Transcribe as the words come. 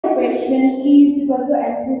equation E is equal to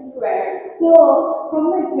mc squared. So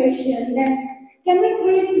from the equation, then can we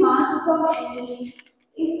create mass from energy?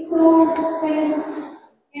 If so,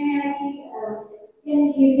 can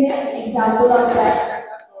you give me an example of that?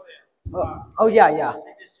 Oh yeah, yeah.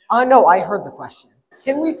 No, I heard the question.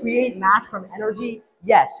 Can we create mass from energy?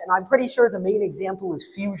 Yes, and I'm pretty sure the main example is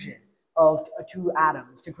fusion of two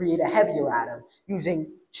atoms to create a heavier atom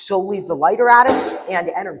using solely the lighter atoms and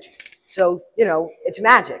energy. So, it's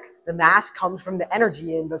magic. The mass comes from the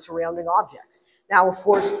energy in the surrounding objects. Now, of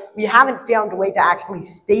course, we haven't found a way to actually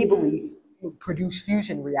stably produce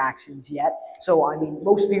fusion reactions yet. So, I mean,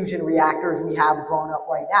 most fusion reactors we have drawn up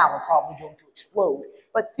right now are probably going to explode.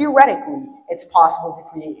 But theoretically, it's possible to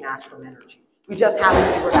create mass from energy. We just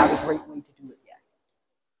haven't figured out a great way to do it yet.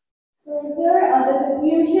 So, sir, the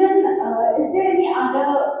fusion, is there any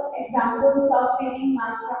other examples of creating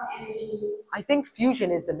mass from energy? I think fusion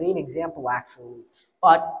is the main example, actually.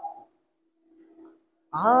 But,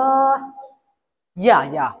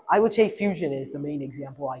 yeah, I would say fusion is the main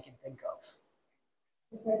example I can think of.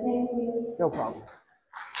 Thank you. No problem.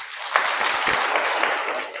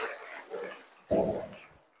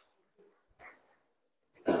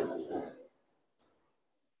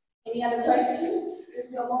 Any other questions? This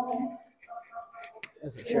is your moment.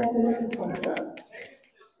 Okay, sure.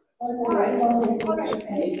 All right. He's going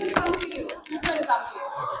to come to you. He's going to come to you.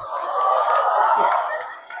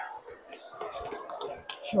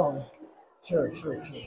 Sure.